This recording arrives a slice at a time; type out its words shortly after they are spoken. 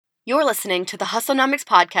You're listening to the Hustlenomics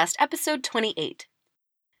Podcast, episode 28.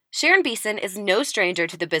 Sharon Beeson is no stranger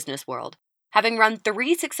to the business world, having run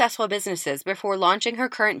 3 successful businesses before launching her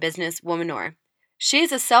current business, Womanure. She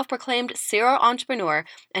is a self-proclaimed serial entrepreneur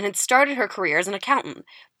and had started her career as an accountant,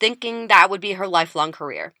 thinking that would be her lifelong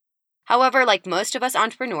career. However, like most of us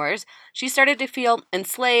entrepreneurs, she started to feel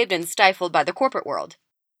enslaved and stifled by the corporate world.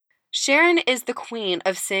 Sharon is the queen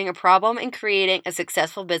of seeing a problem and creating a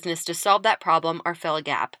successful business to solve that problem or fill a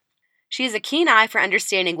gap. She has a keen eye for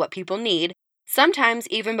understanding what people need, sometimes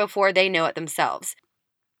even before they know it themselves.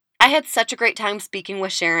 I had such a great time speaking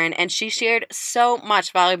with Sharon, and she shared so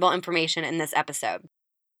much valuable information in this episode.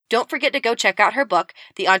 Don't forget to go check out her book,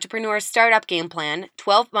 The Entrepreneur Startup Game Plan,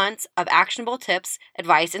 12 Months of Actionable Tips,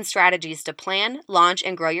 Advice, and Strategies to Plan, Launch,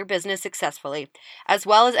 and Grow Your Business Successfully, as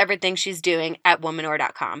well as everything she's doing at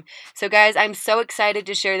womanure.com. So guys, I'm so excited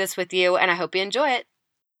to share this with you, and I hope you enjoy it.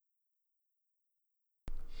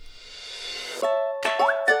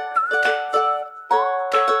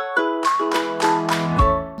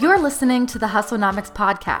 You're listening to the Hustlenomics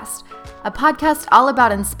Podcast, a podcast all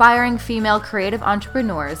about inspiring female creative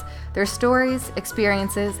entrepreneurs, their stories,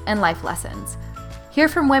 experiences, and life lessons. Hear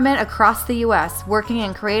from women across the U.S. working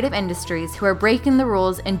in creative industries who are breaking the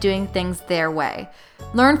rules and doing things their way.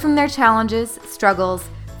 Learn from their challenges, struggles,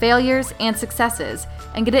 failures, and successes,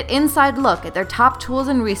 and get an inside look at their top tools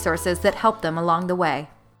and resources that help them along the way.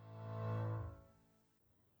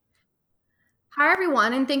 Hi,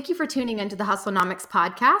 everyone, and thank you for tuning into the Hustlenomics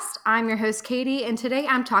Podcast. I'm your host, Katie, and today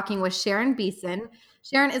I'm talking with Sharon Beeson.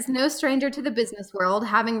 Sharon is no stranger to the business world,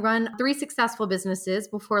 having run 3 successful businesses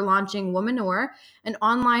before launching Womanure, an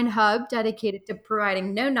online hub dedicated to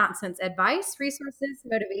providing no-nonsense advice, resources,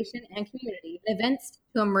 motivation, and community events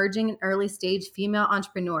to emerging and early-stage female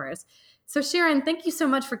entrepreneurs. So, Sharon, thank you so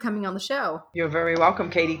much for coming on the show. You're very welcome,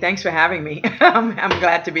 Katie. Thanks for having me. I'm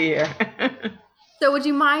glad to be here. So would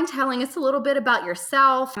you mind telling us a little bit about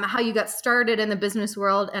yourself, how you got started in the business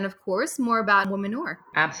world, and of course, more about Womanure?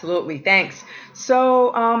 Absolutely. Thanks.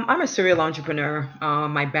 So I'm a serial entrepreneur.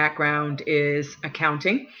 My background is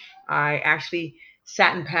accounting. I actually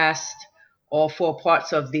sat and passed all 4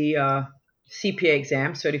 parts of the CPA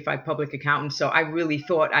exam, Certified Public Accountant. So I really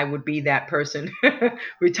thought I would be that person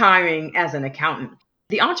retiring as an accountant.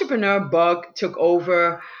 The entrepreneur bug took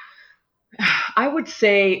over, I would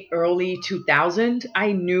say early 2000.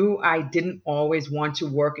 I knew I didn't always want to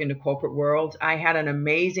work in the corporate world. I had an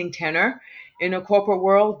amazing tenure in the corporate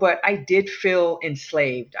world, but I did feel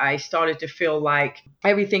enslaved. I started to feel like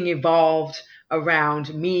everything evolved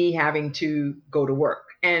around me having to go to work.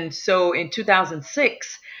 And so in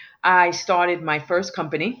 2006, I started my first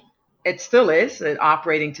company. It still is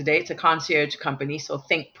operating today. It's a concierge company, so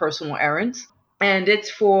think personal errands. And it's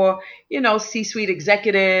for, C-suite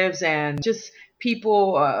executives and just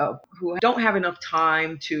people who don't have enough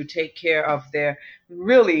time to take care of their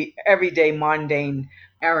really everyday mundane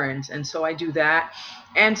errands. And so I do that.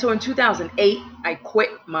 And so in 2008, I quit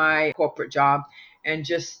my corporate job and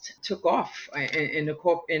just took off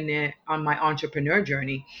on my entrepreneur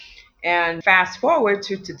journey. And fast forward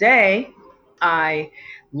to today, I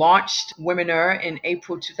launched Womanure in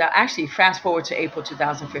April 2000. Actually, fast forward to April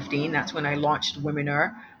 2015. That's when I launched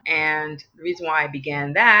Womanure. And the reason why I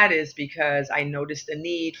began that is because I noticed the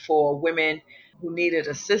need for women who needed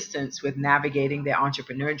assistance with navigating their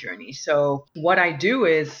entrepreneur journey. So what I do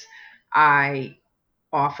is I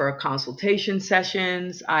offer consultation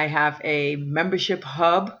sessions. I have a membership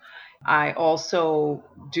hub. I also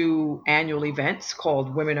do annual events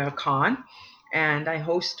called Womanure Con, and I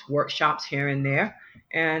host workshops here and there.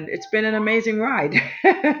 And it's been an amazing ride.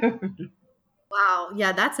 Wow.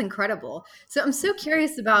 Yeah, that's incredible. So I'm so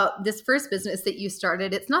curious about this first business that you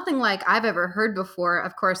started. It's nothing like I've ever heard before.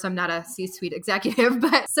 Of course, I'm not a C-suite executive,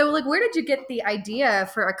 but so where did you get the idea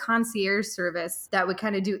for a concierge service that would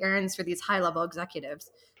kind of do errands for these high-level executives?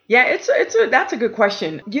 Yeah, that's a good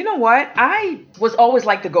question. You know what? I was always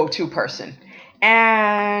like the go-to person.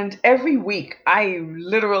 And every week, I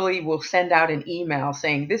literally will send out an email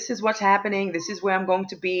saying, this is what's happening. This is where I'm going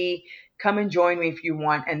to be. Come and join me if you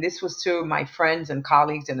want. And this was to my friends and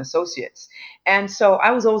colleagues and associates. And so I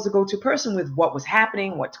was always the go-to person with what was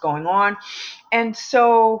happening, what's going on. And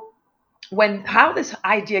so how this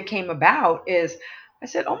idea came about is I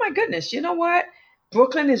said, oh my goodness, you know what?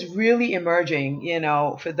 Brooklyn is really emerging.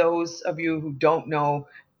 For those of you who don't know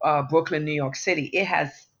Brooklyn, New York City, it has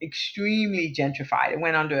extremely gentrified. It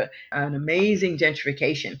went under an amazing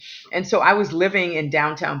gentrification. And so I was living in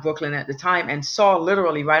downtown Brooklyn at the time and saw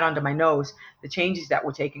literally right under my nose the changes that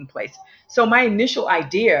were taking place. So my initial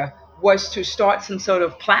idea was to start some sort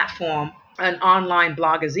of platform, an online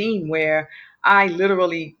blogazine where I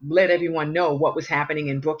literally let everyone know what was happening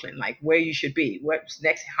in Brooklyn, like where you should be, what's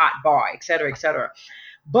next hot bar, et cetera, et cetera.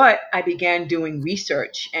 But I began doing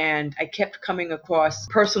research and I kept coming across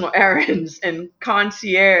personal errands and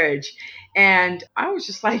concierge. And I was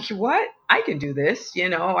just like, what? I can do this.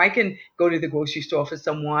 I can go to the grocery store for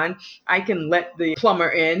someone. I can let the plumber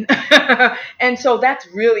in. And so that's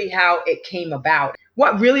really how it came about.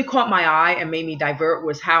 What really caught my eye and made me divert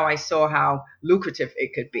was how I saw how lucrative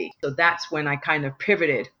it could be. So that's when I kind of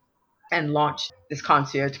pivoted and launched this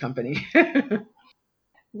concierge company.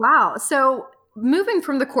 Wow. So moving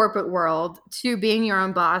from the corporate world to being your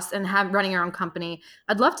own boss and running your own company,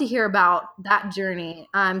 I'd love to hear about that journey,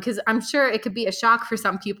 because I'm sure it could be a shock for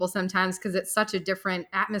some people sometimes because it's such a different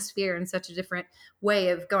atmosphere and such a different way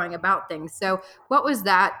of going about things. So what was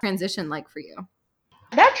that transition like for you?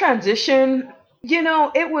 That transition,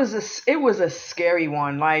 it was a scary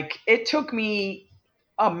one. Like it took me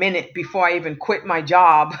a minute before I even quit my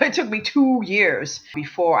job. It took me 2 years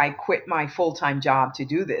before I quit my full-time job to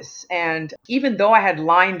do this. And even though I had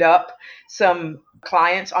lined up some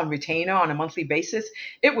clients on retainer on a monthly basis,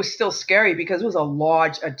 it was still scary because it was a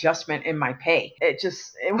large adjustment in my pay. It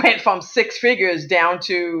went from six figures down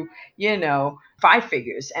to, five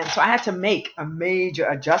figures. And so I had to make a major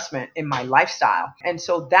adjustment in my lifestyle. And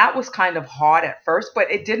so that was kind of hard at first, but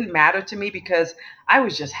it didn't matter to me because I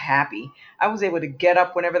was just happy. I was able to get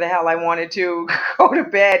up whenever the hell I wanted to, go to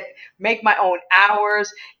bed, make my own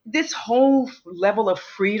hours. This whole level of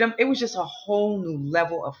freedom, it was just a whole new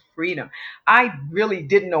level of freedom. I really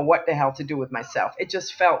didn't know what the hell to do with myself. It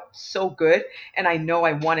just felt so good. And I know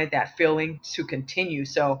I wanted that feeling to continue.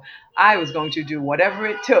 So I was going to do whatever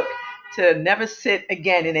it took to never sit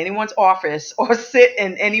again in anyone's office or sit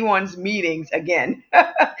in anyone's meetings again,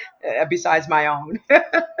 besides my own.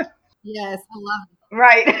 Yes, I love it.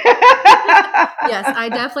 Right. Yes, I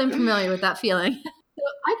definitely am familiar with that feeling. So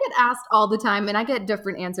I get asked all the time, and I get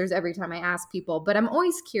different answers every time I ask people, but I'm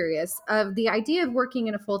always curious of the idea of working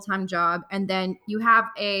in a full-time job, and then you have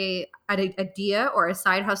an idea or a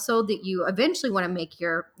side hustle that you eventually want to make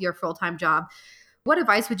your full-time job. What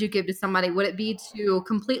advice would you give to somebody? Would it be to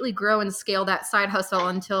completely grow and scale that side hustle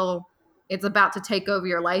until it's about to take over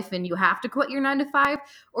your life and you have to quit your 9 to 5?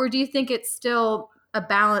 Or do you think it's still a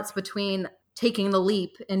balance between taking the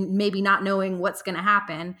leap and maybe not knowing what's going to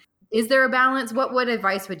happen? Is there a balance? What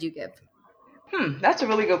advice would you give? That's a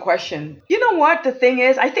really good question. You know what? The thing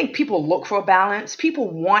is, I think people look for a balance.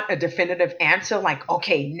 People want a definitive answer like,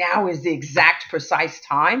 okay, now is the exact precise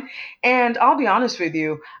time. And I'll be honest with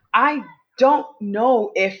you, I don't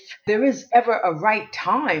know if there is ever a right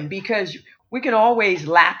time because we can always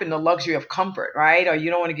lap in the luxury of comfort, right? Or you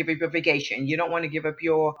don't want to give up your vacation. You don't want to give up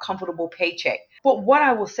your comfortable paycheck. But what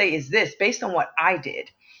I will say is this, based on what I did,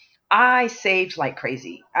 I saved like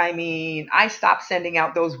crazy. I mean, I stopped sending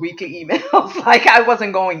out those weekly emails like I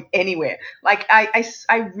wasn't going anywhere. Like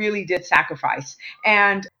I really did sacrifice.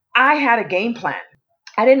 And I had a game plan.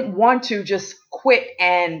 I didn't want to just quit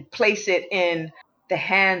and place it in the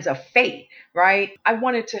hands of fate, right? I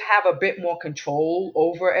wanted to have a bit more control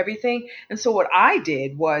over everything. And so what I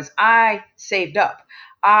did was I saved up.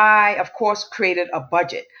 I, of course, created a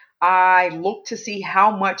budget. I looked to see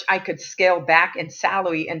how much I could scale back in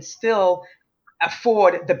salary and still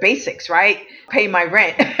afford the basics, right? Pay my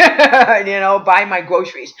rent, buy my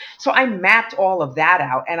groceries. So I mapped all of that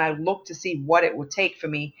out and I looked to see what it would take for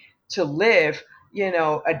me to live,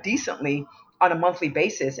 a decently on a monthly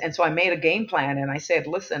basis. And so I made a game plan and I said,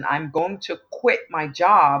 listen, I'm going to quit my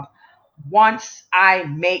job once I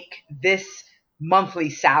make this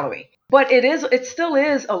monthly salary. But it still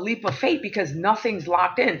is a leap of faith because nothing's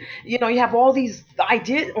locked in. You have all these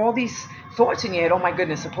ideas, all these thoughts in your head. Oh my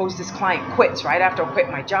goodness, suppose this client quits right after I quit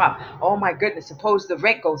my job. Oh my goodness, suppose the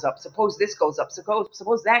rent goes up. Suppose this goes up.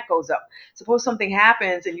 Suppose that goes up. Suppose something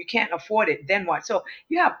happens and you can't afford it. Then what? So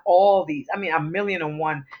you have all these, a million and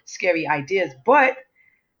one scary ideas. But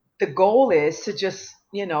the goal is to just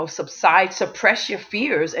suppress your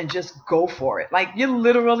fears and just go for it. Like you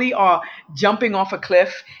literally are jumping off a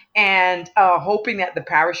cliff and hoping that the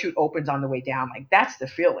parachute opens on the way down. Like that's the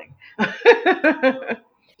feeling.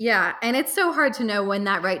 Yeah. And it's so hard to know when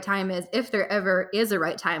that right time is, if there ever is a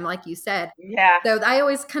right time, like you said. Yeah. So I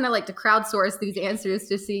always kind of like to crowdsource these answers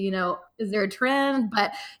to see, is there a trend?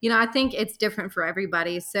 But, I think it's different for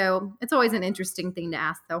everybody. So it's always an interesting thing to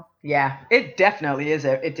ask, though. Yeah, it definitely is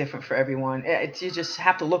different for everyone. You just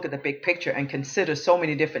have to look at the big picture and consider so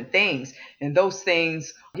many different things. And those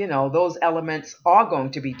things, those elements are going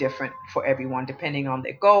to be different for everyone depending on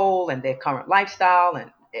their goal and their current lifestyle and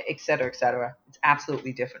et cetera, et cetera. It's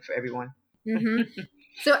absolutely different for everyone. Mm-hmm.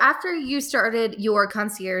 So after you started your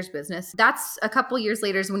concierge business, that's a couple years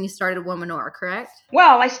later is when you started Womanor, correct?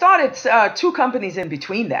 Well, I started two companies in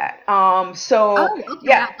between that. So Oh, okay.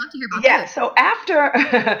 Yeah, yeah, I'd love to hear about yeah. those. So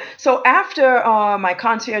after, so after my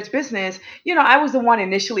concierge business, I was the one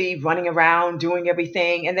initially running around doing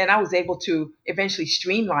everything, and then I was able to eventually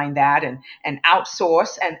streamline that and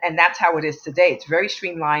outsource, and that's how it is today. It's very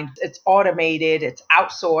streamlined. It's automated. It's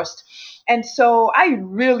outsourced. And so I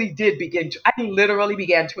really did I literally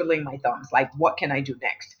began twiddling my thumbs, like, what can I do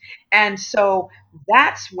next? And so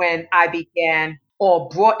that's when I began or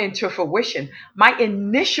brought into fruition my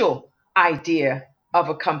initial idea of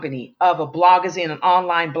a company, of a blogazine, an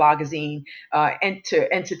online blogazine, and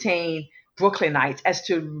to entertain Brooklynites as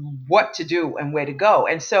to what to do and where to go.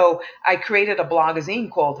 And so I created a blogazine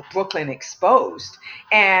called Brooklyn Exposed.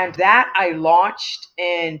 And that I launched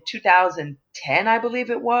in 2010, I believe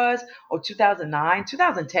it was, or 2009,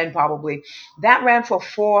 2010 probably. That ran for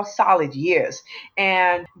 4 solid years.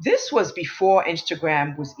 And this was before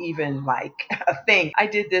Instagram was even like a thing. I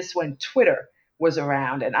did this when Twitter was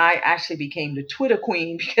around, and I actually became the Twitter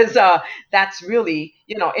queen because that's really,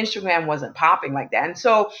 Instagram wasn't popping like that. And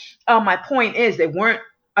so my point is, there weren't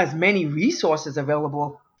as many resources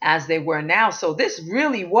available as they were now. So this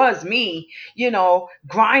really was me,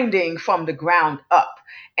 grinding from the ground up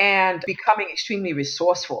and becoming extremely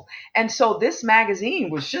resourceful. And so this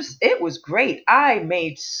magazine it was great. I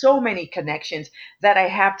made so many connections that I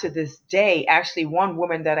have to this day. Actually, one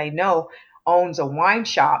woman that I know owns a wine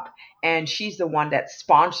shop, and she's the one that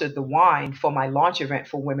sponsored the wine for my launch event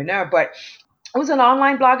for Women. But it was an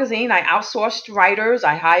online blogazine. I outsourced writers.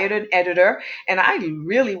 I hired an editor, and I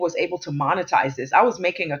really was able to monetize this. I was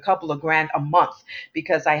making a couple of grand a month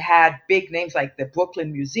because I had big names like the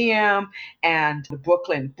Brooklyn Museum and the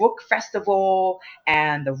Brooklyn Book Festival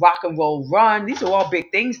and the Rock and Roll Run. These are all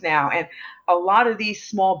big things now. And a lot of these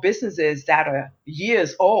small businesses that are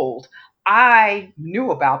years old, I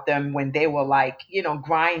knew about them when they were like,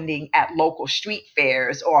 grinding at local street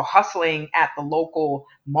fairs or hustling at the local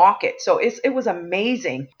market. So it was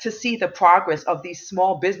amazing to see the progress of these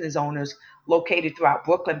small business owners located throughout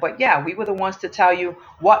Brooklyn. But yeah, we were the ones to tell you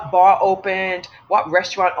what bar opened, what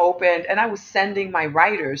restaurant opened, and I was sending my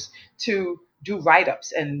writers to do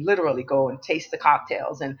write-ups and literally go and taste the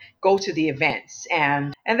cocktails and go to the events.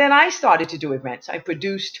 And then I started to do events. I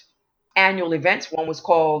produced annual events. One was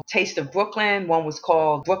called Taste of Brooklyn. One was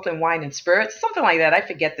called Brooklyn Wine and Spirits, something like that. I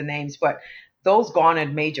forget the names, but those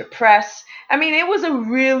garnered major press. I mean, it was a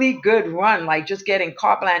really good run, like just getting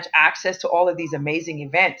carte blanche access to all of these amazing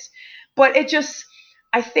events. But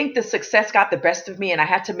I think the success got the best of me, and I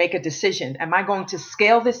had to make a decision. Am I going to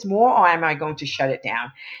scale this more, or am I going to shut it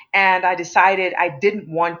down? And I decided I didn't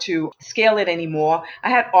want to scale it anymore. I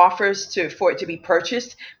had offers for it to be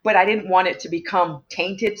purchased, but I didn't want it to become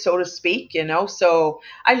tainted, so to speak, So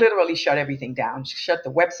I literally shut everything down, shut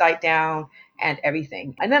the website down and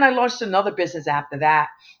everything. And then I launched another business after that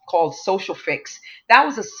called Social Fix. That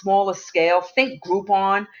was a smaller scale, think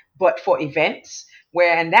Groupon, but for events,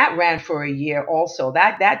 and that ran for a year also.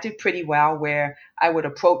 That did pretty well, where I would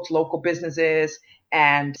approach local businesses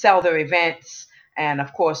and sell their events, and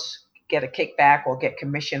of course get a kickback or get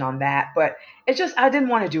commission on that. But I didn't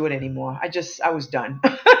want to do it anymore. I was done.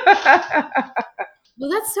 Well,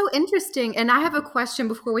 that's so interesting. And I have a question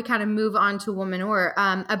before we kind of move on to Womanor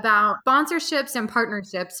about sponsorships and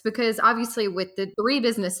partnerships, because obviously with the 3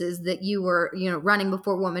 businesses that you were, running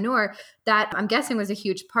before Womanor, that I'm guessing was a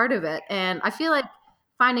huge part of it. And I feel like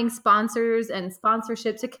finding sponsors and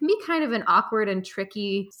sponsorships, it can be kind of an awkward and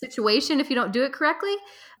tricky situation if you don't do it correctly.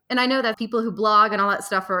 And I know that people who blog and all that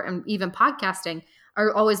stuff, and even podcasting,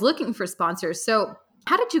 are always looking for sponsors. So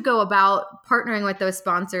how did you go about partnering with those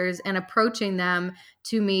sponsors and approaching them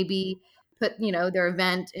to maybe put, their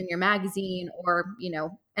event in your magazine or,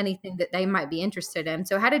 anything that they might be interested in?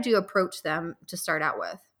 So how did you approach them to start out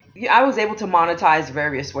with? Yeah, I was able to monetize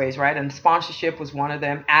various ways, right? And sponsorship was one of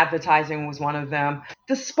them. Advertising was one of them.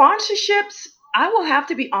 The sponsorships, I will have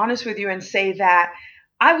to be honest with you and say that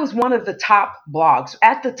I was one of the top blogs.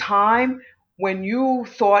 At the time, when you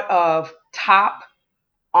thought of top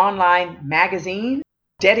online magazine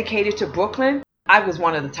dedicated to Brooklyn, I was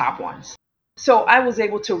one of the top ones. So I was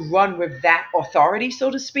able to run with that authority,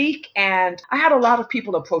 so to speak. And I had a lot of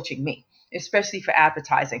people approaching me, especially for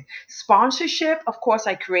advertising. Sponsorship, of course,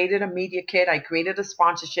 I created a media kit. I created a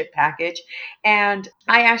sponsorship package. And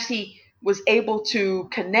I actually was able to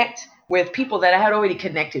connect with people that I had already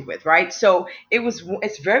connected with, right? So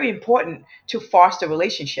it's very important to foster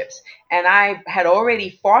relationships. And I had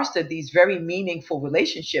already fostered these very meaningful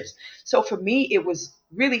relationships. So for me, it was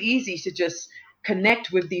really easy to just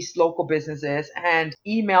connect with these local businesses and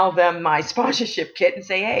email them my sponsorship kit and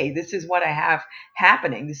say, hey, this is what I have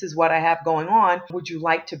happening. This is what I have going on. Would you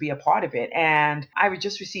like to be a part of it? And I would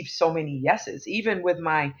just receive so many yeses, even with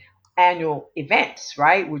my annual events,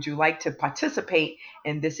 right? Would you like to participate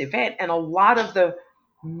in this event? And a lot of the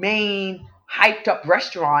main hyped up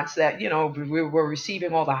restaurants that, we were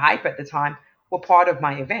receiving all the hype at the time were part of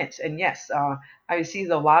my events. And yes, I received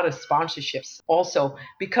a lot of sponsorships also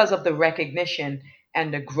because of the recognition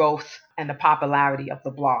and the growth and the popularity of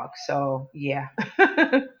the blog. So yeah.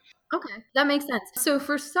 Okay, that makes sense. So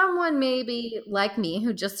for someone maybe like me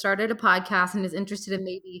who just started a podcast and is interested in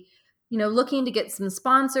maybe, looking to get some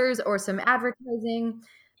sponsors or some advertising,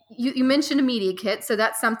 you mentioned a media kit. So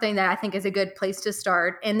that's something that I think is a good place to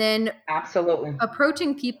start. And then Absolutely.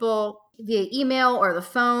 approaching people via email or the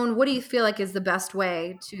phone, what do you feel like is the best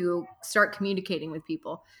way to start communicating with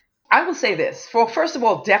people? I will say this. First of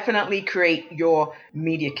all, definitely create your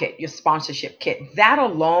media kit, your sponsorship kit. That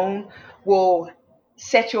alone will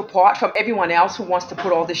set you apart from everyone else who wants to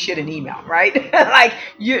put all this shit in email, right? Like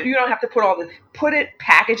you don't have to put all this,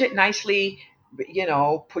 package it nicely,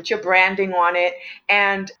 put your branding on it.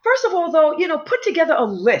 And first of all, though, put together a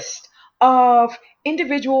list of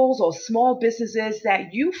individuals or small businesses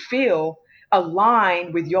that you feel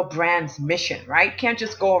align with your brand's mission, right? Can't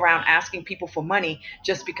just go around asking people for money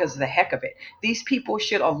just because of the heck of it. These people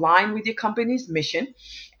should align with your company's mission,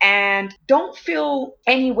 and don't feel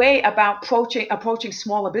any way about approaching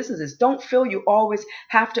smaller businesses. Don't feel you always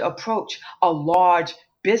have to approach a large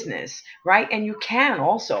business, right? And you can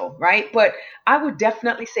also, right? But I would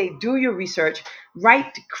definitely say do your research.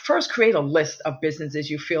 First create a list of businesses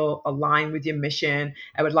you feel align with your mission,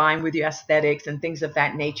 align with your aesthetics and things of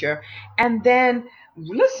that nature. And then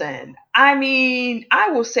listen, I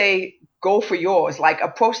will say go for yours. Like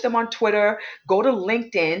approach them on Twitter, go to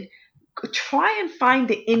LinkedIn, try and find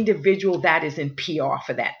the individual that is in PR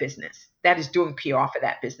for that business, that is doing PR for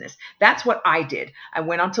that business. That's what I did. I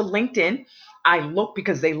went onto LinkedIn. I looked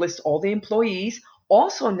because they list all the employees.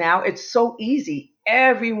 Also, now it's so easy.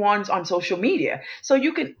 Everyone's on social media. So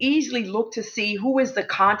you can easily look to see who is the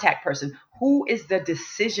contact person, who is the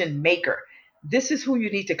decision maker. This is who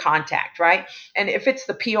you need to contact, right? And if it's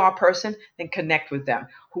the PR person, then connect with them.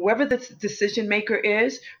 Whoever the decision maker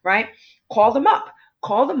is, right? Call them up.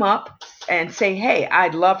 Call them up and say, hey,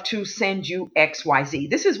 I'd love to send you XYZ.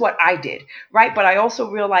 This is what I did, right? But I also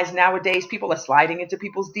realize nowadays people are sliding into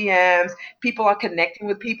people's DMs. People are connecting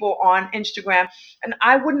with people on Instagram. And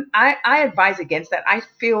I advise against that. I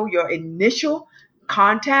feel your initial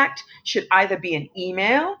contact should either be an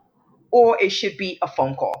email or it should be a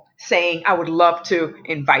phone call saying, I would love to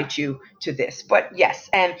invite you to this. But yes,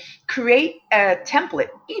 and create a template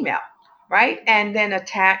email, right? And then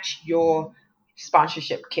attach your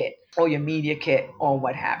sponsorship kit or your media kit or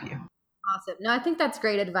what have you. Awesome. No, I think that's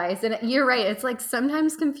great advice. And you're right. It's like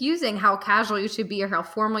sometimes confusing how casual you should be or how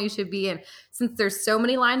formal you should be. And since there's so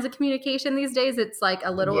many lines of communication these days, it's like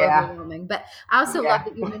a little overwhelming. But I also love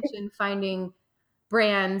that you mentioned finding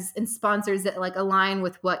brands and sponsors that like align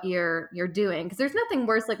with what you're doing, because there's nothing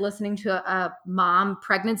worse like listening to a mom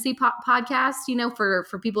pregnancy podcast,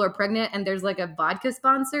 for people who are pregnant, and there's like a vodka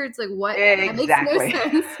sponsor. It's like, what? Exactly. That makes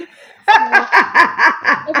no sense.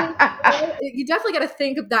 So, you definitely got to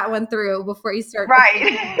think of that one through before you start.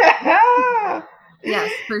 Right. Yes,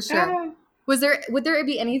 for sure. Would there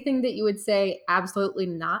be anything that you would say absolutely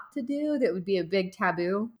not to do that would be a big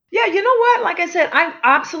taboo? Yeah, you know what? Like I said, I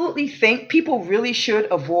absolutely think people really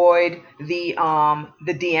should avoid the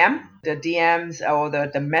DMs or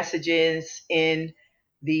the messages in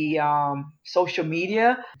the social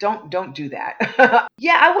media. Don't do that.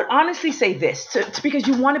 Yeah, I would honestly say this because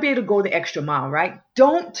you want to be able to go the extra mile, right?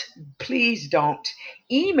 Please don't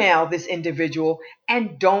email this individual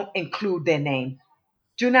and don't include their name.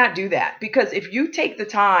 Do not do that, because if you take the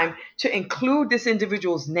time to include this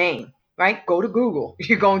individual's name, right? Go to Google.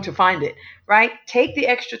 You're going to find it, right? Take the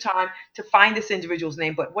extra time to find this individual's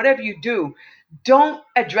name. But whatever you do, don't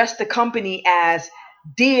address the company as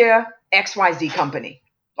Dear XYZ Company.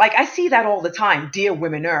 Like I see that all the time, Dear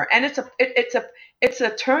Womener. And it's a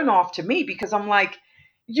turn off to me, because I'm like,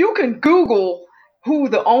 you can Google who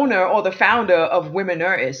the owner or the founder of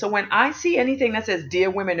Womener is. So when I see anything that says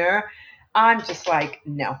Dear Womener, I'm just like,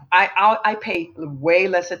 no, I pay way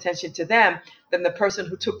less attention to them than the person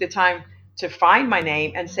who took the time to find my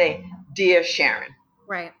name and say, Dear Sharon.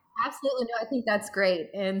 Right. Absolutely. No, I think that's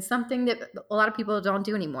great, and something that a lot of people don't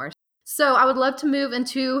do anymore. So I would love to move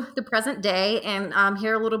into the present day and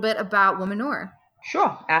hear a little bit about Womenor.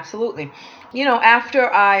 Sure, absolutely.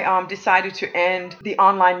 After I decided to end the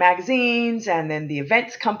online magazines and then the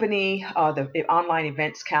events company, the online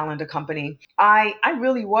events calendar company, I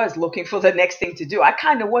really was looking for the next thing to do. I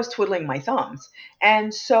kind of was twiddling my thumbs.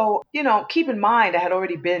 And so, keep in mind, I had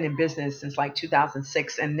already been in business since like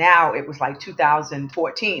 2006, and now it was like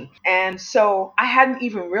 2014. And so I hadn't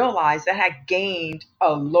even realized that I had gained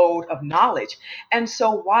a load of knowledge. And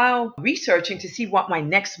so while researching to see what my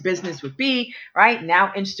next business would be, right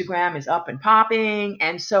now Instagram is up and popping.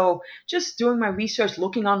 And so just doing my research,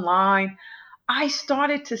 looking online, I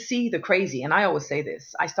started to see the crazy. And I always say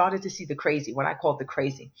this, I started to see the crazy, what I call the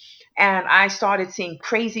crazy. And I started seeing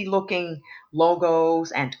crazy looking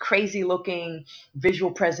logos and crazy looking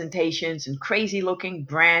visual presentations and crazy looking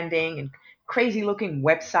branding and crazy looking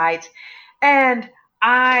websites. And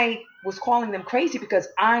I was calling them crazy because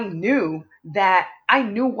I knew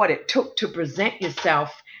what it took to present yourself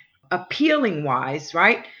appealing wise,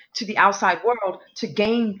 right, to the outside world to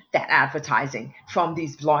gain that advertising from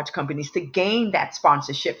these large companies, to gain that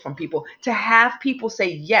sponsorship from people, to have people say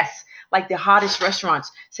yes, like the hottest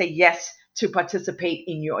restaurants say yes to participate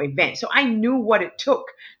in your event. So I knew what it took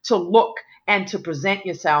to look and to present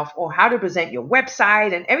yourself, or how to present your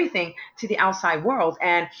website and everything to the outside world.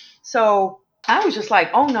 And so I was just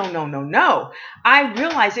like, oh, no, no, no, no. I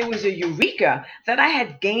realized it was a eureka that I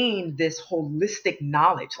had gained this holistic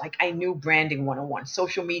knowledge. Like I knew branding 101,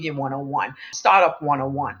 social media 101, startup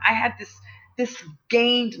 101. I had this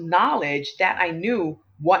gained knowledge that I knew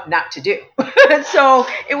what not to do. So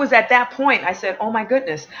it was at that point I said, oh my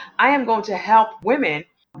goodness, I am going to help women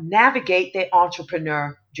navigate their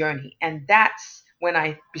entrepreneur journey. And that's when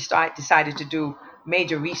I decided to do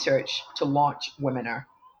major research to launch Womener.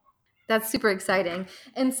 That's super exciting.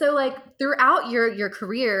 And so like throughout your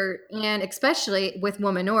career, and especially with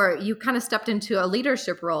Womanor, you kind of stepped into a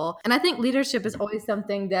leadership role. And I think leadership is always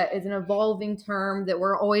something that is an evolving term that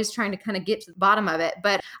we're always trying to kind of get to the bottom of it.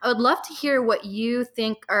 But I would love to hear what you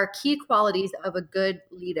think are key qualities of a good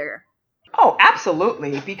leader. Oh,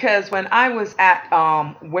 absolutely. Because when I was at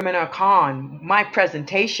Women Are Con, my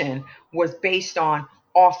presentation was based on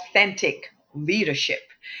authentic leadership.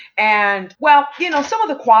 And well, some of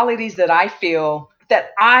the qualities that I feel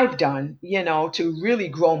that I've done, to really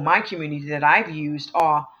grow my community that I've used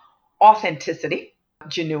are authenticity,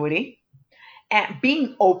 genuity, and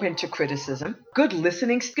being open to criticism, good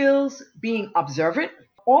listening skills, being observant,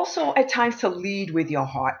 also at times to lead with your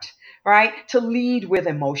heart, right? To lead with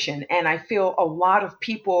emotion. And I feel a lot of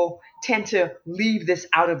people tend to leave this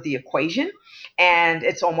out of the equation. And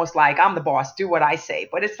it's almost like I'm the boss, do what I say.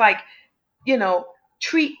 But it's like, you know,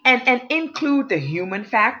 treat and include the human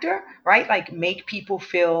factor, right? Like make people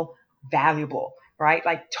feel valuable, right?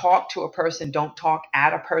 Like talk to a person, don't talk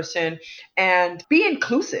at a person, and be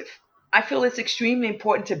inclusive. I feel it's extremely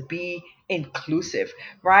important to be inclusive,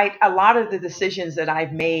 right? A lot of the decisions that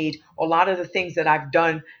I've made, a lot of the things that I've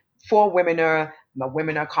done for Womener, my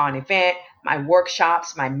Womener Con event, my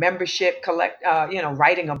workshops, my membership,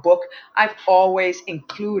 writing a book, I've always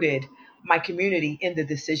included my community in the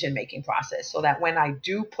decision making process, so that when I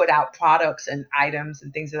do put out products and items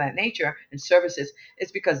and things of that nature and services,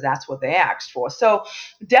 it's because that's what they asked for. So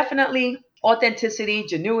definitely authenticity,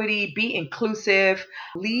 genuity, be inclusive,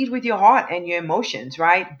 lead with your heart and your emotions,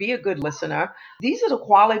 right? Be a good listener. These are the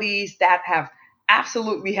qualities that have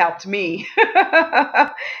absolutely helped me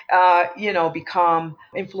become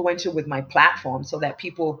influential with my platform, so that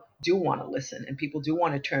people do want to listen and people do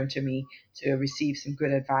want to turn to me to receive some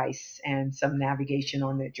good advice and some navigation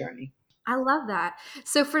on their journey. I love that.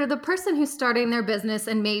 So for the person who's starting their business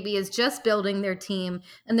and maybe is just building their team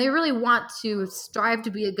and they really want to strive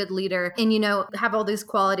to be a good leader and, have all these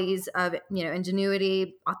qualities of,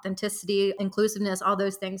 ingenuity, authenticity, inclusiveness, all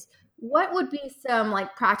those things, what would be some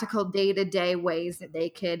like practical day-to-day ways that they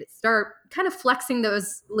could start kind of flexing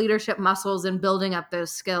those leadership muscles and building up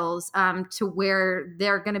those skills to where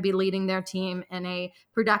they're going to be leading their team in a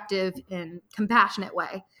productive and compassionate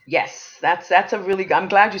way? Yes, that's a really good. I'm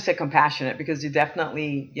glad you said compassionate, because you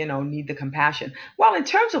definitely, need the compassion. Well, in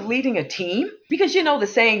terms of leading a team, because the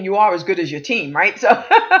saying, you are as good as your team, right? So,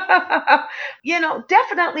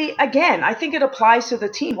 definitely, again, I think it applies to the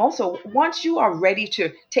team. Also, once you are ready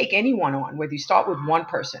to take anyone on, whether you start with one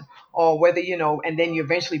person or whether, and then you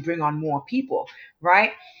eventually bring on more people,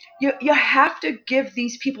 right? You have to give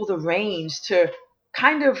these people the reins to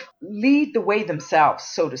kind of lead the way themselves,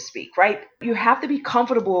 so to speak, right? You have to be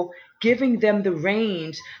comfortable giving them the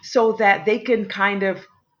reins so that they can kind of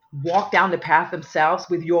walk down the path themselves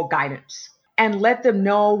with your guidance. and let them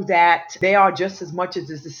know that they are just as much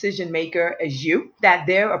as a decision maker as you, that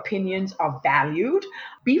their opinions are valued.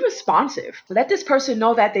 Be responsive. Let this person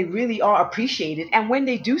know that they really are appreciated. And when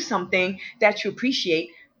they do something that you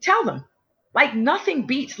appreciate, tell them. Like nothing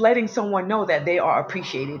beats letting someone know that they are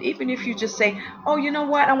appreciated. Even if you just say, oh, you know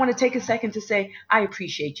what? I want to take a second to say, I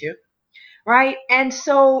appreciate you. Right. And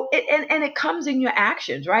so and it comes in your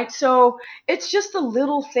actions. Right. So it's just the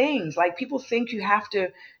little things. Like people think you have to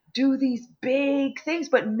do these big things,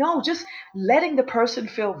 but no, just letting the person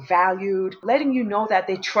feel valued, letting you know that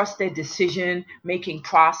they trust their decision making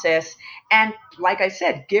process. And like I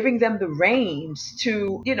said, giving them the reins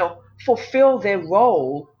to, fulfill their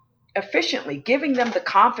role efficiently, giving them the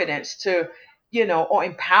confidence to, or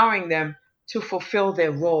empowering them to fulfill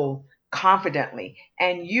their role confidently,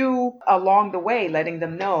 and you along the way letting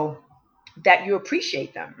them know that you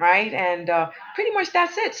appreciate them, right? And pretty much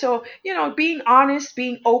that's it. So, being honest,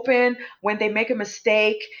 being open. When they make a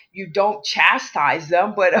mistake, you don't chastise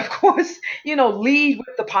them, but of course, lead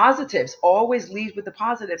with the positives. Always lead with the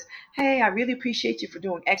positives. Hey, I really appreciate you for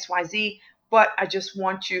doing XYZ, but I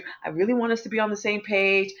really want us to be on the same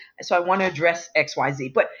page. So I want to address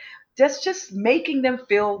XYZ. But that's just making them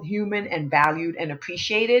feel human and valued and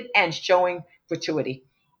appreciated, and showing gratuity.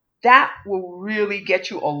 That will really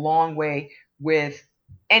get you a long way with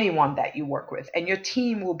anyone that you work with, and your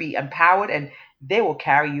team will be empowered and they will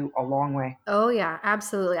carry you a long way. Oh yeah,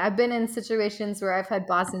 absolutely. I've been in situations where I've had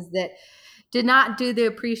bosses that did not do the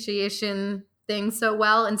appreciation thing so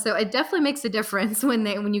well, and so it definitely makes a difference when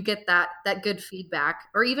you get that good feedback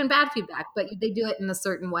or even bad feedback, but they do it in a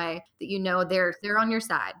certain way that they're on your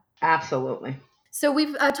side. Absolutely. So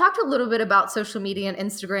we've talked a little bit about social media and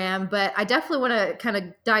Instagram, but I definitely want to kind of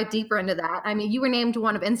dive deeper into that. I mean, you were named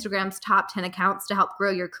one of Instagram's top 10 accounts to help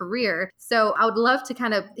grow your career. So I would love to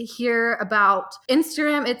kind of hear about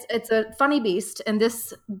Instagram. It's a funny beast, and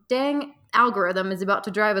this dang algorithm is about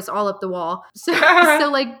to drive us all up the wall. So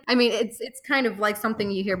like, I mean, it's kind of like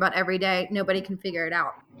something you hear about every day. Nobody can figure it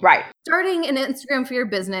out. Right. Starting an Instagram for your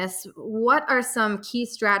business, what are some key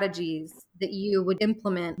strategies that you would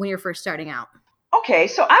implement when you're first starting out? Okay,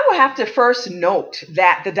 so I will have to first note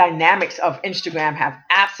that the dynamics of Instagram have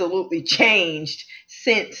absolutely changed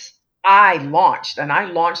since I launched, and I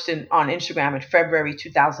launched on Instagram in February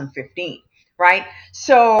 2015, right?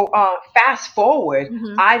 So fast forward,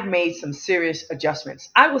 I've made some serious adjustments.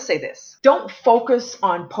 I will say this: don't focus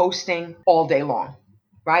on posting all day long,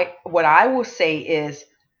 right? What I will say is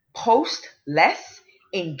post less,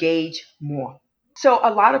 engage more. So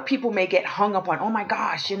a lot of people may get hung up on, oh my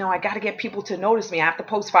gosh, I got to get people to notice me. I have to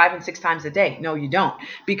post 5 and 6 times a day. No, you don't.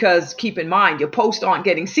 Because keep in mind, your posts aren't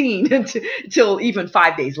getting seen until even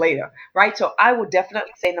 5 days later, right? So I would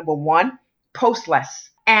definitely say, number one, post less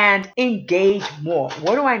and engage more.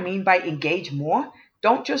 What do I mean by engage more?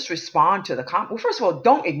 Don't just respond to the comment. Well, first of all,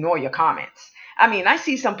 don't ignore your comments. I mean, I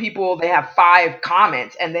see some people, they have 5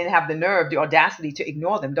 comments and then have the nerve, the audacity to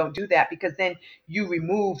ignore them. Don't do that, because then you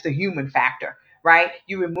remove the human factor, right?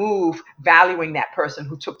 You remove valuing that person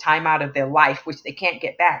who took time out of their life, which they can't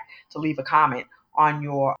get back, to leave a comment on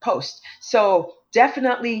your post. So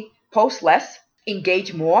definitely post less,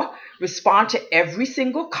 engage more, respond to every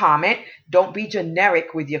single comment. Don't be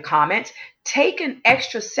generic with your comments. Take an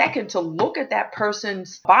extra second to look at that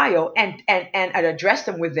person's bio and address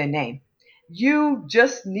them with their name. You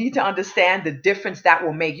just need to understand the difference that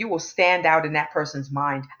will make. You will stand out in that person's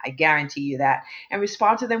mind. I guarantee you that. And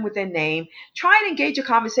respond to them with their name. Try and engage a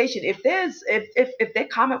conversation. If their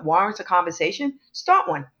comment warrants a conversation, start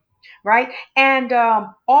one. Right. And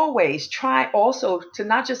always try also to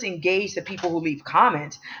not just engage the people who leave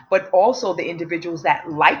comments, but also the individuals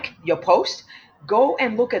that like your post. Go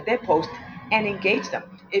and look at their post and engage them.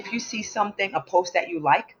 If you see something, a post that you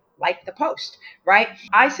like the post, right?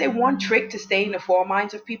 I say one trick to stay in the four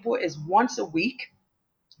minds of people is once a week,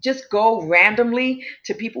 just go randomly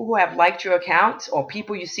to people who have liked your accounts or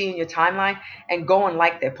people you see in your timeline and go and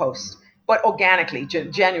like their posts. But organically,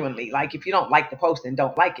 genuinely, like if you don't like the post, then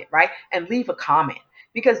don't like it, right? And leave a comment,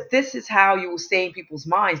 because this is how you will stay in people's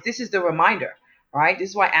minds. This is the reminder, right?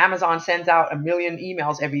 This is why Amazon sends out 1 million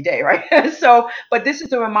emails every day, right? But this is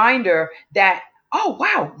the reminder that, oh,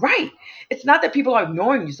 wow, right. It's not that people are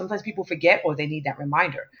ignoring you. Sometimes people forget or they need that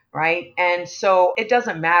reminder, right? And so it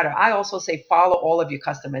doesn't matter. I also say follow all of your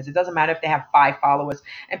customers. It doesn't matter if they have 5 followers.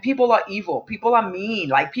 And people are evil. People are mean.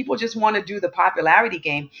 Like people just want to do the popularity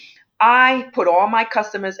game. I put all my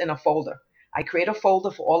customers in a folder. I create a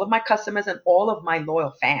folder for all of my customers and all of my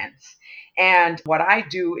loyal fans. And what I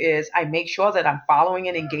do is I make sure that I'm following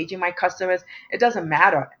and engaging my customers. It doesn't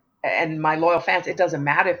matter. and my loyal fans, it doesn't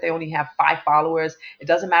matter if they only have 5 followers. It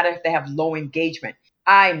doesn't matter if they have low engagement.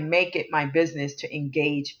 I make it my business to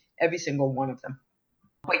engage every single one of them.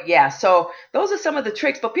 But yeah, so those are some of the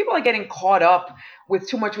tricks. But people are getting caught up with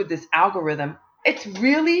too much with this algorithm. It's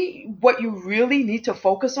really what you really need to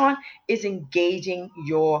focus on is engaging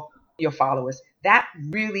your followers. That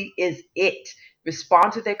really is it.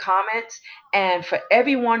 Respond to their comments, and for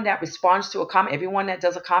everyone that responds to a comment, everyone that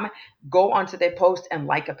does a comment, go onto their post and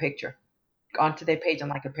like a picture onto their page and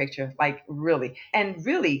like a picture, like really, and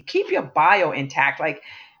really keep your bio intact. Like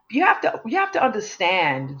you have to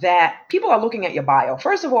understand that people are looking at your bio.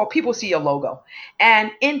 First of all, people see your logo, and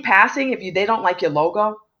in passing, if they don't like your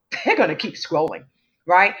logo, they're going to keep scrolling,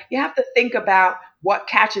 right? You have to think about what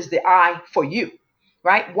catches the eye for you,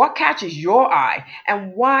 right? What catches your eye,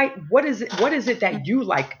 and why? What is it that you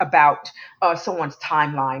like about someone's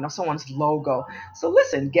timeline or someone's logo? So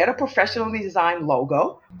listen, get a professionally designed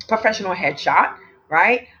logo, professional headshot,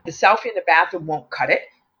 right? The selfie in the bathroom won't cut it.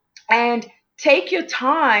 And take your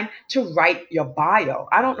time to write your bio.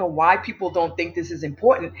 I don't know why people don't think this is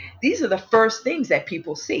important. These are the first things that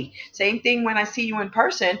people see. Same thing when I see you in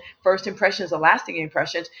person. First impressions are lasting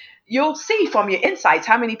impressions. You'll see from your insights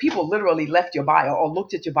how many people literally left your bio or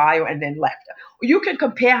looked at your bio and then left. You can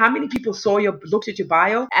compare how many people looked at your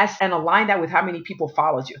bio and align that with how many people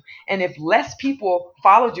followed you. And if less people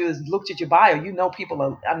followed you as looked at your bio, people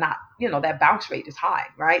are not, that bounce rate is high,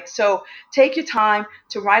 right? So take your time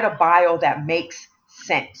to write a bio that makes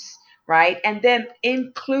sense, right? And then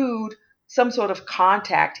include some sort of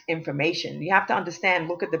contact information. You have to understand,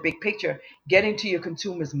 look at the big picture, get into your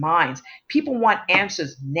consumers' minds. People want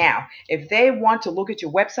answers now. If they want to look at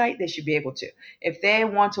your website, they should be able to. If they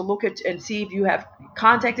want to look at and see if you have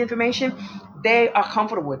contact information, they are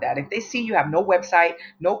comfortable with that. If they see you have no website,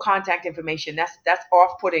 no contact information, that's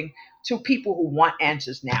off-putting to people who want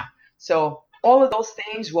answers now. So all of those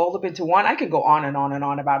things rolled up into one. I could go on and on and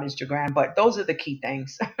on about Instagram, but those are the key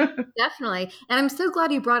things. Definitely. And I'm so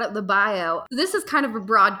glad you brought up the bio. This is kind of a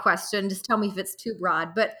broad question. Just tell me if it's too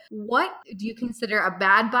broad. But what do you consider a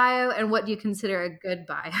bad bio and what do you consider a good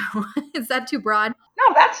bio? Is that too broad?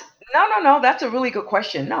 No. That's a really good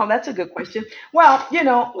question. No, that's a good question. Well,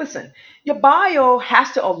 listen, your bio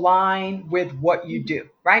has to align with what you do,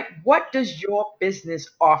 right? What does your business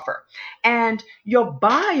offer? And your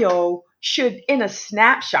bio should, in a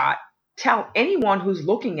snapshot, tell anyone who's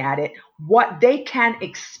looking at it what they can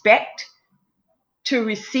expect to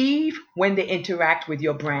receive when they interact with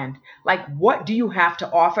your brand. Like, what do you have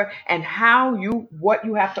to offer, and what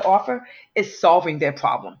you have to offer is solving their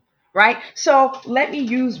problem, right? So let me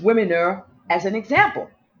use Womener as an example,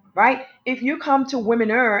 right? If you come to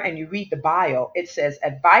Womener and you read the bio, it says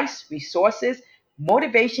advice, resources,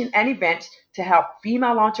 motivation, and events to help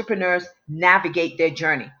female entrepreneurs navigate their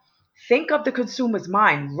journey. Think of the consumer's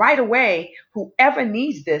mind right away. Whoever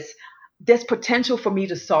needs this, there's potential for me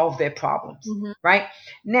to solve their problems, right?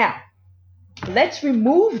 Now, let's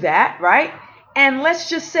remove that, right? And let's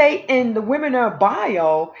just say in the Womener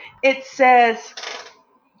bio, it says,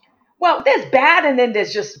 well, there's bad and then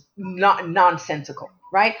there's just nonsensical,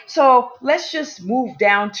 right? So let's just move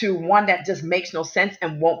down to one that just makes no sense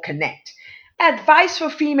and won't connect. Advice for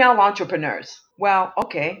female entrepreneurs. Well,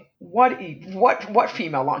 okay, what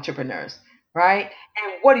female entrepreneurs, right?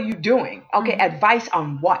 And what are you doing? Okay, advice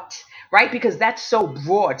on what, right? Because that's so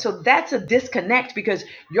broad. So that's a disconnect because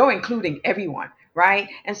you're including everyone, right?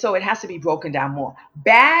 And so it has to be broken down more.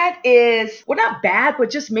 Bad is, well, not bad, but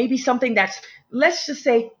just maybe something that's, let's just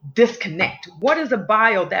say, disconnect. What is a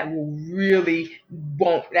bio that really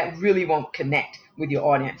won't connect with your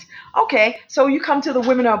audience? Okay, so you come to the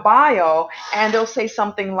Womener bio and they'll say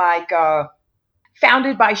something like,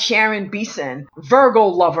 founded by Sharon Beeson, Virgo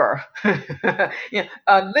lover,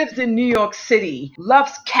 lives in New York City,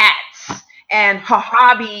 loves cats, and her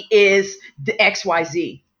hobby is the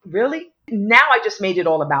XYZ. Really? Now I just made it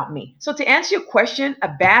all about me. So to answer your question, a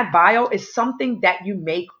bad bio is something that you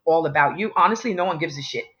make all about you. Honestly, no one gives a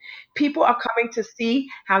shit. People are coming to see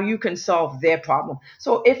how you can solve their problem.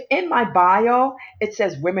 So if in my bio it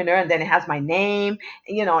says Womener and then it has my name,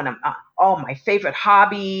 and I'm my favorite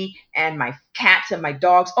hobby and my cats and my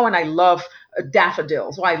dogs. Oh, and I love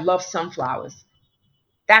daffodils. Oh, I love sunflowers.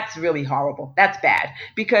 That's really horrible. That's bad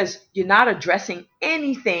because you're not addressing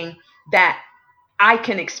anything that I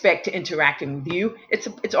can expect to interacting with you.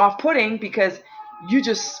 It's off-putting because you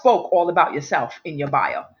just spoke all about yourself in your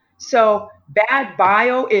bio. So bad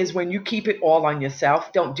bio is when you keep it all on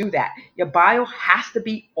yourself. Don't do that. Your bio has to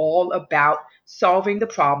be all about solving the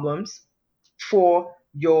problems for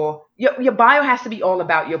your bio has to be all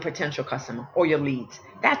about your potential customer or your leads.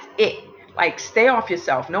 That's it. Like, stay off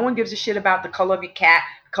yourself. No one gives a shit about the color of your cat,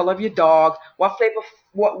 color of your dog, what flavor,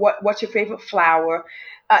 what's your favorite flower.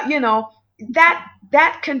 You know,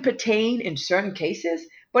 that can pertain in certain cases,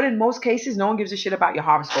 but in most cases, no one gives a shit about your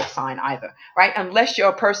horoscope sign either, right? Unless you're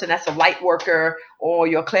a person that's a light worker or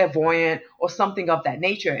you're clairvoyant or something of that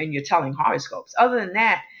nature and you're telling horoscopes. Other than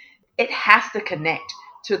that, it has to connect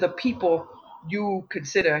to the people you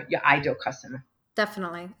consider your ideal customer.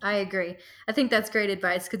 Definitely. I agree. I think that's great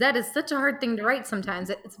advice because that is such a hard thing to write sometimes.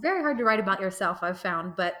 It's very hard to write about yourself, I've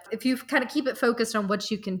found. But if you kind of keep it focused on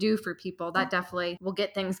what you can do for people, that definitely will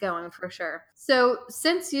get things going for sure. So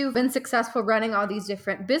since you've been successful running all these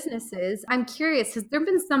different businesses, I'm curious, has there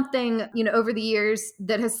been something, over the years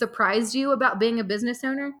that has surprised you about being a business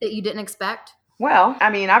owner that you didn't expect? Well, I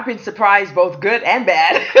mean, I've been surprised both good and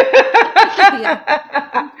bad.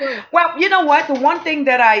 Well, you know what? The one thing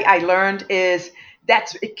that I learned is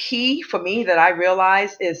that's a key for me that I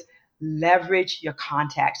realized is leverage your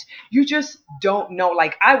contacts. You just don't know.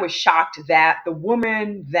 Like, I was shocked that the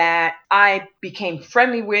woman that I became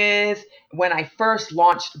friendly with when I first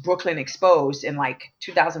launched Brooklyn Exposed in like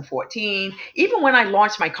 2014, even when I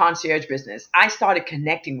launched my concierge business, I started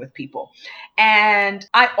connecting with people. And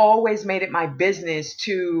I always made it my business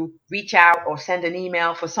to reach out or send an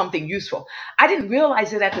email for something useful. I didn't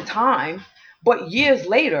realize it at the time, but years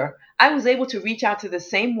later, I was able to reach out to the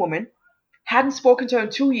same woman, hadn't spoken to her in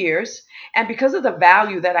 2 years, and because of the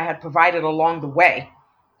value that I had provided along the way,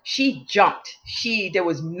 she jumped. There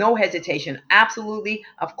was no hesitation. Absolutely.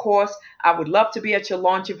 Of course, I would love to be at your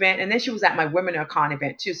launch event. And then she was at my Women Are Con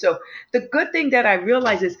event too. So the good thing that I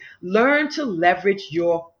realized is learn to leverage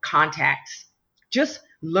your contacts. Just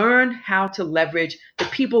learn how to leverage the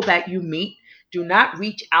people that you meet. Do not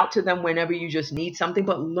reach out to them whenever you just need something,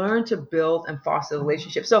 but learn to build and foster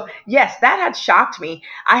relationships. So yes, that had shocked me.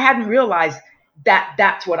 I hadn't realized that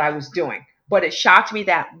that's what I was doing. But it shocked me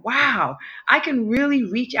that, wow, I can really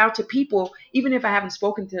reach out to people even if I haven't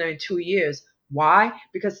spoken to them in 2 years. Why?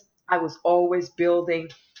 Because I was always building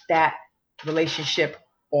that relationship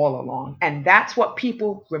all along. And that's what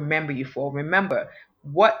people remember you for. Remember,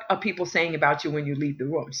 what are people saying about you when you leave the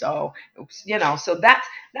room? So, so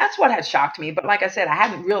that's what had shocked me. But like I said, I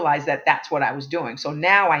hadn't realized that that's what I was doing. So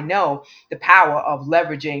now I know the power of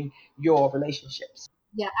leveraging your relationships.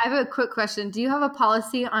 Yeah, I have a quick question. Do you have a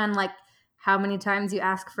policy on like how many times you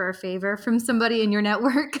ask for a favor from somebody in your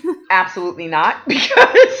network? Absolutely not, because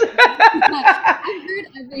I've heard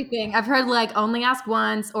everything. I've heard like only ask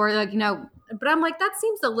once or like, but I'm like, that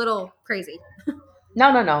seems a little crazy.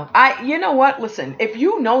 No. You know what? Listen, if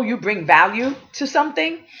you know you bring value to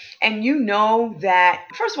something and you know that,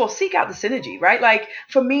 first of all, seek out the synergy, right? Like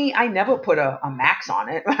for me, I never put a max on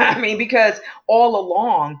it. I mean, because all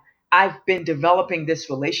along, I've been developing this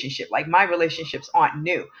relationship. Like my relationships aren't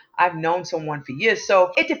new. I've known someone for years.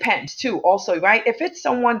 So it depends too. Also, right? If it's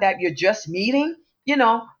someone that you're just meeting,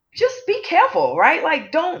 just be careful, right?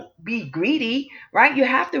 Like don't be greedy, right? You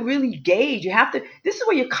have to really gauge. This is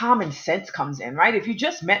where your common sense comes in, right? If you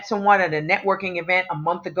just met someone at a networking event a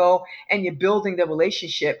month ago and you're building the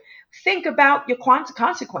relationship, think about your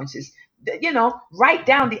consequences. Write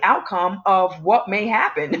down the outcome of what may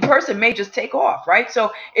happen. The person may just take off, right?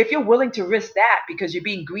 So if you're willing to risk that because you're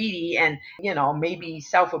being greedy and, maybe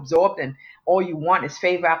self-absorbed and all you want is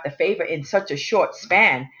favor after favor in such a short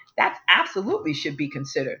span, that absolutely should be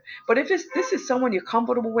considered. But if this is someone you're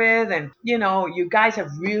comfortable with and, you guys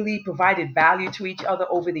have really provided value to each other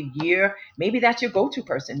over the year, maybe that's your go-to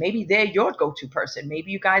person. Maybe they're your go-to person.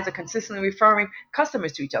 Maybe you guys are consistently referring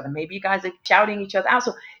customers to each other. Maybe you guys are shouting each other out.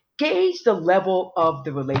 So gauge the level of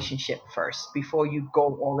the relationship first before you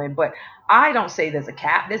go all in. But I don't say there's a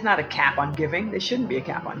cap. There's not a cap on giving. There shouldn't be a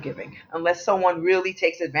cap on giving unless someone really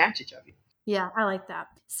takes advantage of you. Yeah, I like that.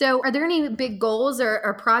 So are there any big goals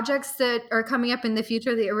or projects that are coming up in the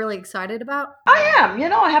future that you're really excited about? I am.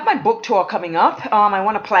 I have my book tour coming up. I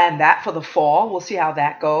want to plan that for the fall. We'll see how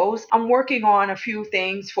that goes. I'm working on a few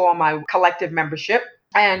things for my collective membership.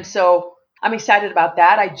 And so I'm excited about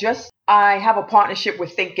that. I have a partnership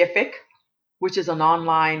with Thinkific, which is an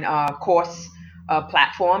online course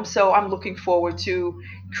platform. So I'm looking forward to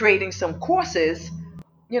creating some courses,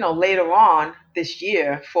 later on this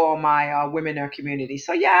year for my Women community.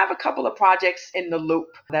 So yeah, I have a couple of projects in the loop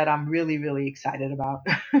that I'm really, really excited about.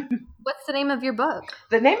 What's the name of your book?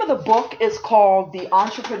 The name of the book is called The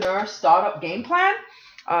Entrepreneur Startup Game Plan.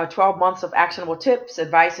 12 months of actionable tips,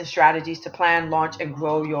 advice, and strategies to plan, launch, and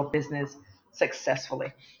grow your business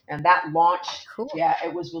successfully. And that launched, Cool.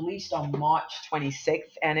 it was released on March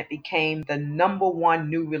 26th, and it became the #1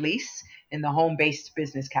 new release in the home-based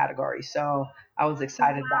business category. So I was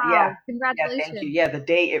excited about Wow. Yeah, Congratulations. thank you. Yeah, the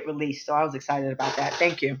day it released. So I was excited about that.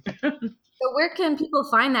 Thank you. So where can people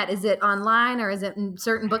find that? Is it online or is it in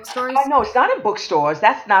certain bookstores? No, it's not in bookstores.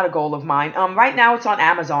 That's not a goal of mine. Right now it's on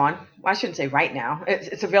Amazon. Well, I shouldn't say right now.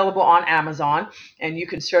 It's available on Amazon, and you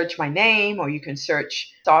can search my name or you can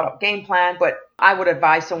search Startup Game Plan. But I would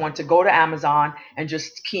advise someone to go to Amazon and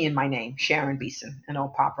just key in my name, Sharon Beeson, and it'll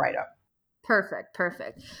pop right up. Perfect.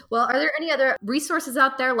 Well, are there any other resources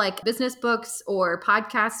out there like business books or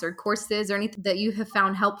podcasts or courses or anything that you have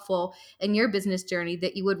found helpful in your business journey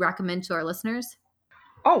that you would recommend to our listeners?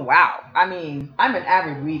 Oh, wow. I mean, I'm an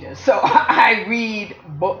avid reader, so I read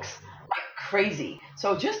books like crazy.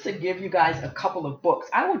 So just to give you guys a couple of books,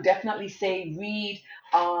 I would definitely say read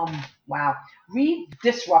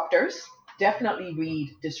Disruptors. Definitely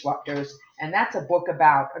read Disruptors. And that's a book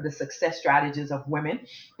about the success strategies of women,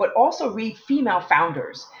 but also read Female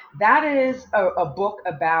Founders. That is a book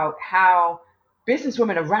about how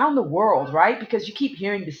businesswomen around the world, right? Because you keep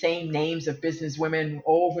hearing the same names of businesswomen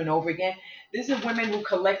over and over again. These are women who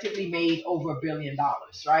collectively made over $1 billion,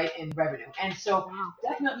 right, in revenue. And so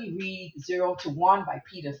definitely read 0 to 1 by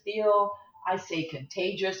Peter Thiel. I say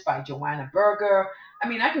Contagious by Joanna Berger. I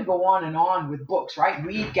mean, I could go on and on with books, right?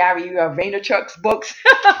 Read Gary Vaynerchuk's books.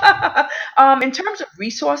 In terms of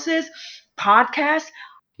resources, podcasts,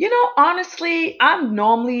 honestly, I'm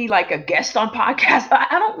normally like a guest on podcasts.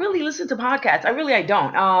 I don't really listen to podcasts. I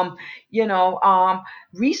don't.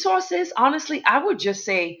 Resources, honestly, I would just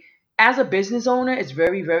say as a business owner, it's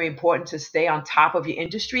very, very important to stay on top of your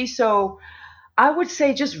industry. So I would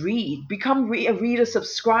say just read, become a reader,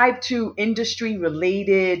 subscribe to industry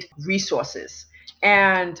related resources,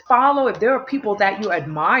 and follow, if there are people that you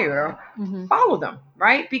admire, follow them,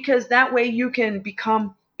 right? Because that way you can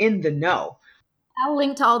become in the know. I'll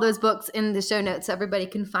link to all those books in the show notes so everybody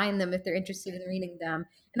can find them if they're interested in reading them.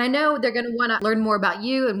 And I know they're going to want to learn more about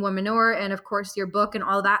you and Womanure and, of course, your book and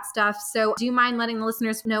all that stuff. So do you mind letting the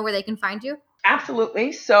listeners know where they can find you?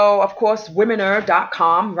 Absolutely. So, of course,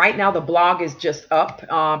 Womanure.com. Right now, the blog is just up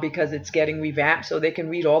because it's getting revamped, so they can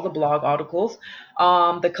read all the blog articles.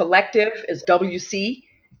 The collective is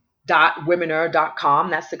wc.womanure.com.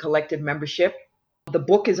 That's the collective membership. The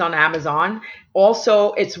book is on Amazon.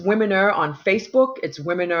 Also, it's Womanure on Facebook, it's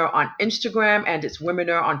Womanure on Instagram, and it's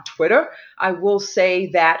Womanure on Twitter. I will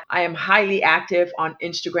say that I am highly active on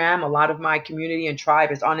Instagram. A lot of my community and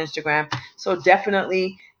tribe is on Instagram. So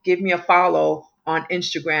definitely give me a follow on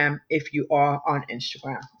Instagram if you are on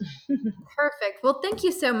Instagram. Perfect. Well, thank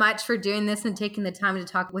you so much for doing this and taking the time to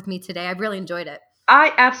talk with me today. I've really enjoyed it.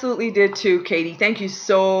 I absolutely did too, Katie. Thank you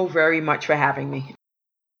so very much for having me.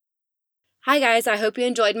 Hi guys, I hope you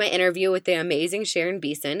enjoyed my interview with the amazing Sharon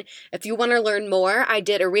Beeson. If you want to learn more, I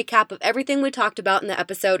did a recap of everything we talked about in the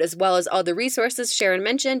episode as well as all the resources Sharon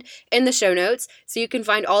mentioned in the show notes. So you can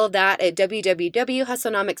find all of that at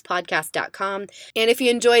www.hustlenomicspodcast.com. And if you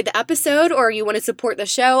enjoyed the episode or you want to support the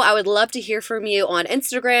show, I would love to hear from you on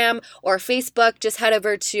Instagram or Facebook. Just head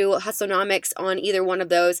over to Hustlenomics on either one of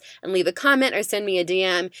those and leave a comment or send me a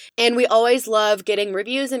DM. And we always love getting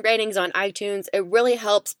reviews and ratings on iTunes. It really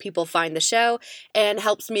helps people find the show and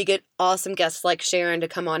helps me get awesome guests like Sharon to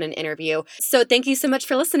come on and interview. So thank you so much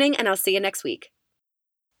for listening, and I'll see you next week.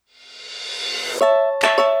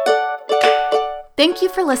 Thank you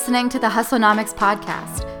for listening to the Hustlenomics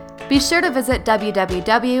podcast. Be sure to visit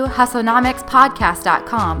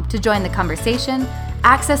www.hustlenomicspodcast.com to join the conversation,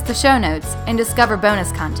 access the show notes, and discover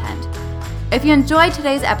bonus content. If you enjoyed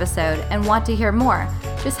today's episode and want to hear more,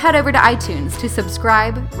 just head over to iTunes to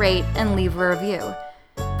subscribe, rate, and leave a review.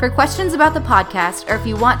 For questions about the podcast or if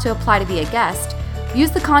you want to apply to be a guest, use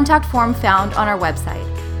the contact form found on our website.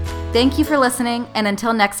 Thank you for listening, and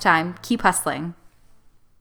until next time, keep hustling.